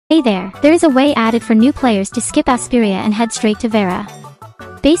Hey there is a way added for new players to skip Asperia and head straight to Vera.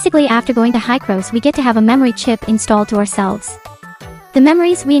 Basically, after going to Hykros, we get to have a memory chip installed to ourselves. The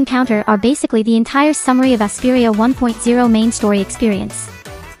memories we encounter are basically the entire summary of Asperia 1.0 main story experience.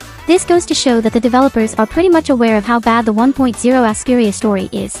 This goes to show that the developers are pretty much aware of how bad the 1.0 Asperia story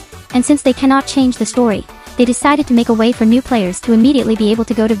is, and since they cannot change the story, they decided to make a way for new players to immediately be able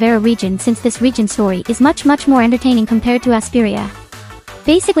to go to Vera region, since this region story is much more entertaining compared to Asperia.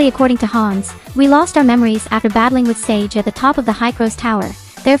 Basically, according to Hans, we lost our memories after battling with Sage at the top of the Hykros tower,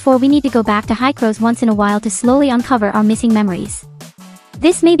 therefore we need to go back to Hykros once in a while to slowly uncover our missing memories.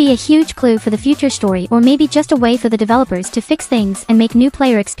 This may be a huge clue for the future story, or maybe just a way for the developers to fix things and make new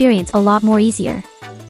player experience a lot more easier.